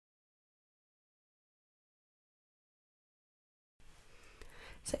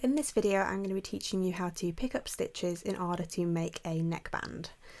So in this video I'm going to be teaching you how to pick up stitches in order to make a neckband.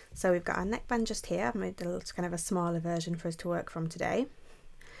 So we've got our neckband just here. I've made kind of a smaller version for us to work from today.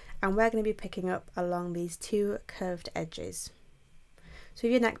 And we're going to be picking up along these two curved edges. So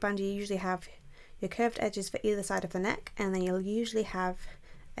with your neckband you usually have your curved edges for either side of the neck, and then you'll usually have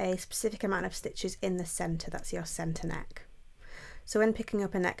a specific amount of stitches in the centre, that's your centre neck. So when picking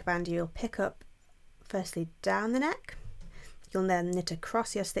up a neckband you'll pick up firstly down the neck. You'll then knit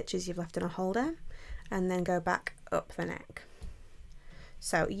across your stitches you've left in a holder and then go back up the neck.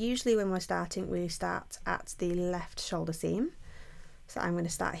 So usually when we're starting, we start at the left shoulder seam. So I'm going to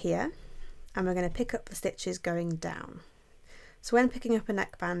start here and we're going to pick up the stitches going down. So when picking up a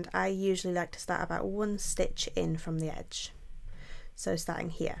neckband, I usually like to start about one stitch in from the edge. So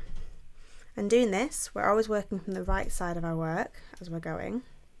starting here. And doing this, we're always working from the right side of our work as we're going.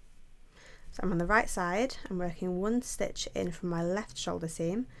 So I'm on the right side, I'm working one stitch in from my left shoulder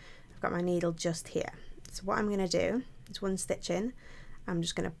seam. I've got my needle just here. So what I'm going to do is one stitch in, I'm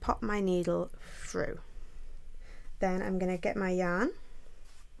just going to pop my needle through. Then I'm going to get my yarn.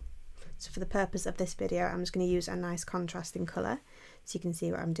 So for the purpose of this video, I'm just going to use a nice contrasting colour so you can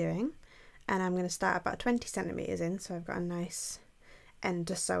see what I'm doing. And I'm going to start about 20 centimetres in, so I've got a nice end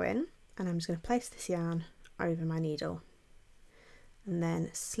to sew in. And I'm just going to place this yarn over my needle. And then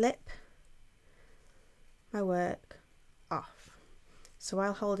slip my work off. So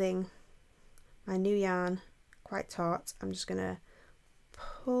while holding my new yarn quite taut, I'm just going to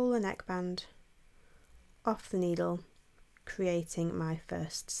pull the neckband off the needle, creating my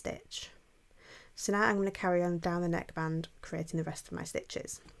first stitch. So now I'm going to carry on down the neckband, creating the rest of my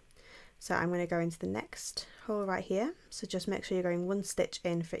stitches. So I'm going to go into the next hole right here, so just make sure you're going one stitch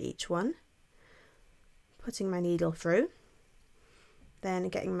in for each one, putting my needle through, then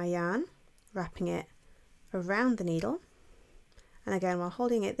getting my yarn, wrapping it around the needle, and again while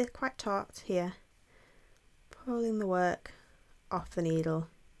holding it quite taut here, pulling the work off the needle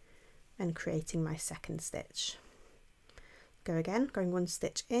and creating my second stitch. Go again, going one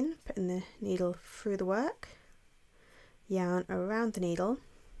stitch in, putting the needle through the work, yarn around the needle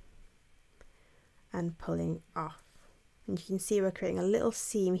and pulling off. And you can see we're creating a little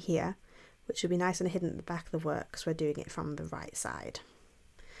seam here, which will be nice and hidden at the back of the work because we're doing it from the right side.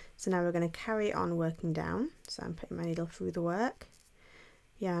 So now we're going to carry on working down. So I'm putting my needle through the work,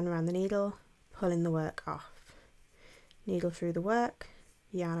 yarn around the needle, pulling the work off. Needle through the work,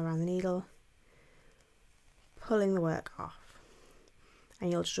 yarn around the needle, pulling the work off.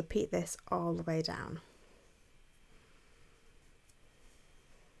 And you'll just repeat this all the way down.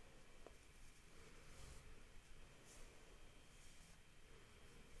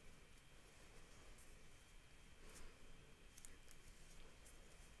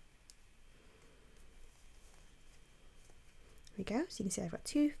 There we go, so you can see I've got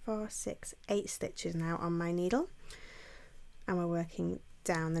 2, 4, 6, 8 stitches now on my needle, and we're working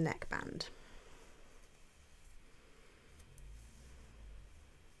down the neckband.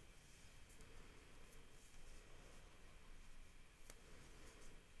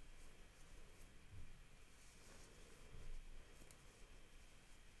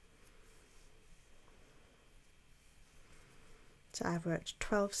 So I've worked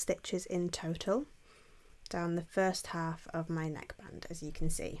 12 stitches in total down the first half of my neckband, as you can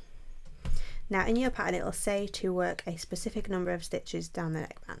see. Now in your pattern it will say to work a specific number of stitches down the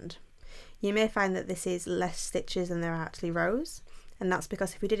neckband. You may find that this is less stitches than there are actually rows, and that's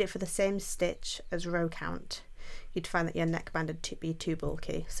because if we did it for the same stitch as row count, you'd find that your neckband would be too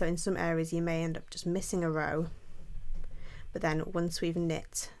bulky. So in some areas you may end up just missing a row, but then once we've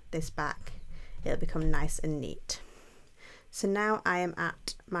knit this back it'll become nice and neat. So now I am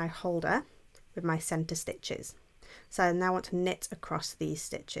at my holder with my centre stitches. So I now want to knit across these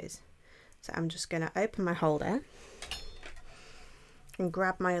stitches. So I'm just going to open my holder and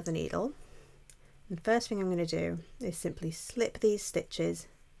grab my other needle. And the first thing I'm going to do is simply slip these stitches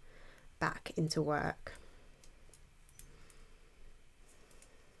back into work.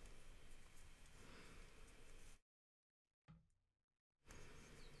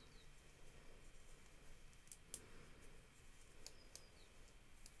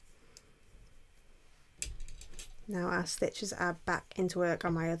 Now our stitches are back into work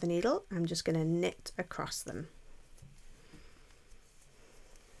on my other needle. I'm just going to knit across them.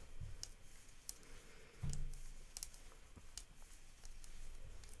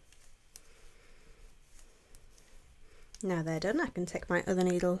 Now they're done, I can take my other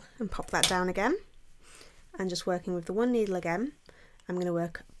needle and pop that down again. And just working with the one needle again, I'm going to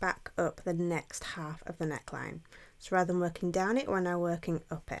work back up the next half of the neckline. So rather than working down it, we're now working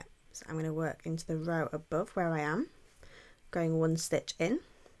up it. So I'm going to work into the row above where I am, going one stitch in,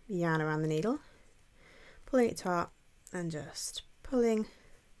 yarn around the needle, pulling it taut and just pulling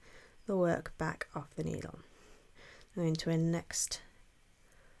the work back off the needle. Going into a next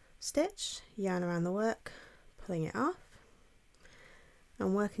stitch, yarn around the work, pulling it off,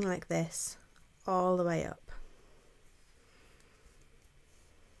 and working like this all the way up.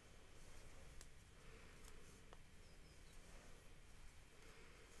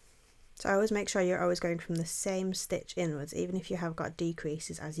 So I always make sure you're always going from the same stitch inwards, even if you have got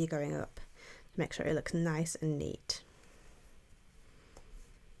decreases as you're going up, to make sure it looks nice and neat.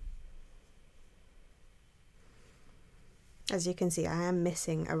 As you can see, I am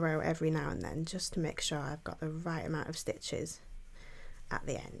missing a row every now and then just to make sure I've got the right amount of stitches at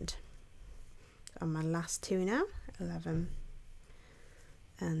the end. On my last two now, 11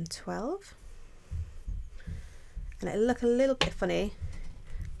 and 12. And it'll look a little bit funny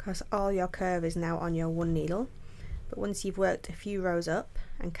because all your curve is now on your one needle, but once you've worked a few rows up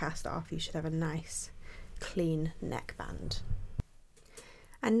and cast off, you should have a nice clean neckband.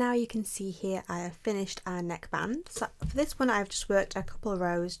 And now you can see here I have finished our neckband. So for this one I've just worked a couple of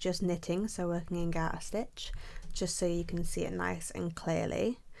rows just knitting, so working in garter stitch, just so you can see it nice and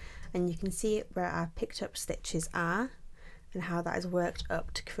clearly, and you can see where our picked up stitches are and how that is worked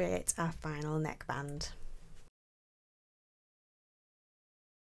up to create our final neckband.